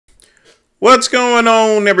What's going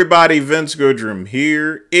on, everybody? Vince Goodrum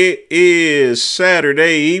here. It is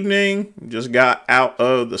Saturday evening. Just got out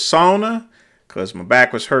of the sauna because my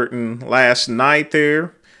back was hurting last night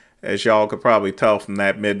there, as y'all could probably tell from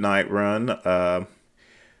that midnight run.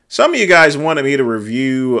 Some of you guys wanted me to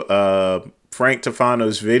review Frank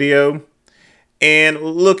Tufano's video. And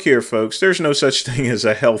look here, folks, there's no such thing as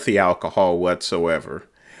a healthy alcohol whatsoever.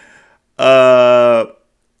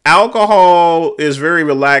 Alcohol is very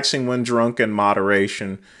relaxing when drunk in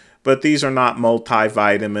moderation, but these are not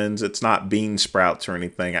multivitamins. It's not bean sprouts or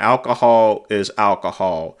anything. Alcohol is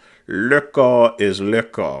alcohol. Liquor is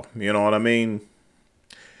liquor. You know what I mean?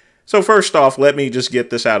 So first off, let me just get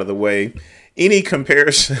this out of the way. Any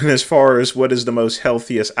comparison as far as what is the most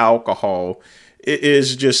healthiest alcohol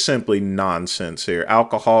is just simply nonsense here.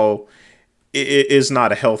 Alcohol is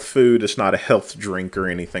not a health food. It's not a health drink or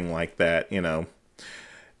anything like that, you know.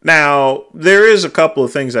 Now, there is a couple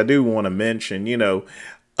of things I do want to mention. You know,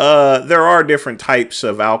 there are different types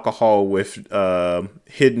of alcohol with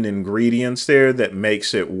hidden ingredients there that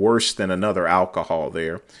makes it worse than another alcohol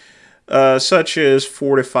there. Such as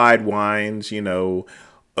fortified wines, you know,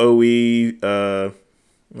 let's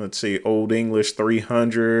see, Old English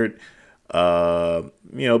 300,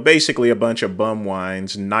 you know, basically a bunch of bum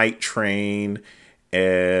wines, Night Train,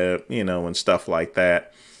 you know, and stuff like that.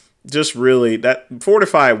 Just really, that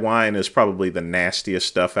fortified wine is probably the nastiest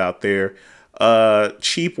stuff out there.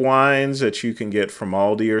 Cheap wines that you can get from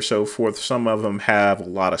Aldi or so forth, some of them have a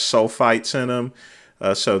lot of sulfites in them,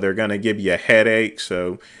 so they're going to give you a headache.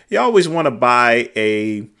 So you always want to buy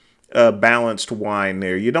a balanced wine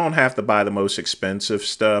there. You don't have to buy the most expensive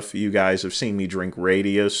stuff. You guys have seen me drink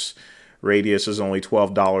Radius. Radius is only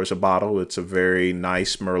 $12 a bottle. It's a very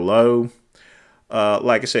nice Merlot.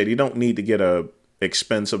 Like I said, you don't need to get a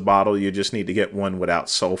expensive bottle. You just need to get one without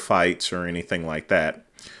sulfites or anything like that.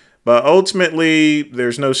 But ultimately,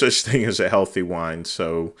 there's no such thing as a healthy wine.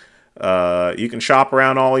 So you can shop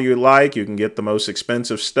around all you like. You can get the most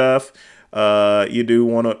expensive stuff. You do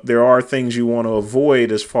want to. There are things you want to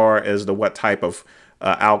avoid as far as what type of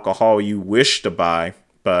alcohol you wish to buy.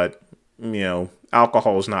 But you know,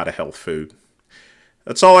 alcohol is not a health food.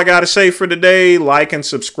 That's all I got to say for today. Like and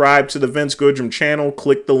subscribe to the Vince Goodrum channel.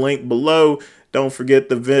 Click the link below. Don't forget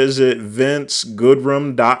to visit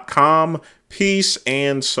vincegoodrum.com. Peace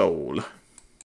and soul.